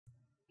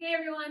Hey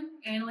everyone,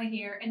 Annalie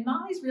here, and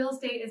Motleys Real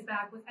Estate is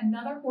back with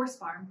another horse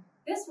farm,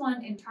 this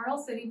one in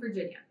Charles City,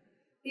 Virginia.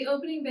 The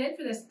opening bid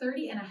for this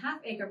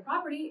 30.5-acre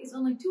property is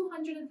only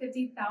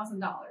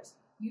 $250,000.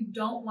 You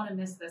don't want to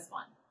miss this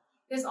one.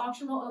 This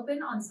auction will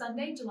open on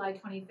Sunday, July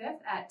 25th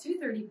at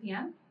 2:30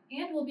 p.m.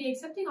 and will be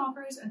accepting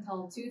offers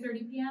until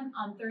 2:30 p.m.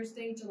 on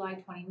Thursday,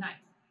 July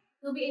 29th.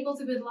 You'll be able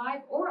to bid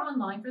live or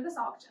online for this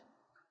auction.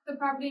 The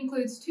property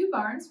includes 2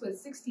 barns with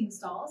 16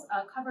 stalls,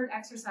 a covered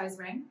exercise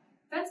ring,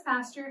 fenced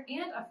pasture,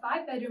 and a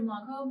 5-bedroom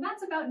log home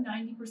that's about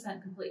 90%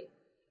 complete.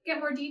 Get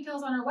more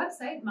details on our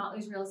website,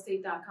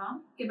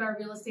 motleysrealestate.com. Give our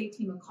real estate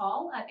team a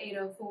call at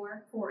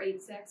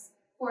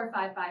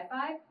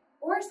 804-486-4555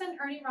 or send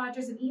Ernie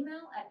Rogers an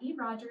email at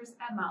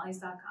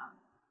erogers@motleys.com.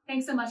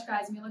 Thanks so much,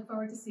 guys, and we look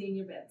forward to seeing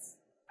your bids.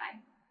 Bye.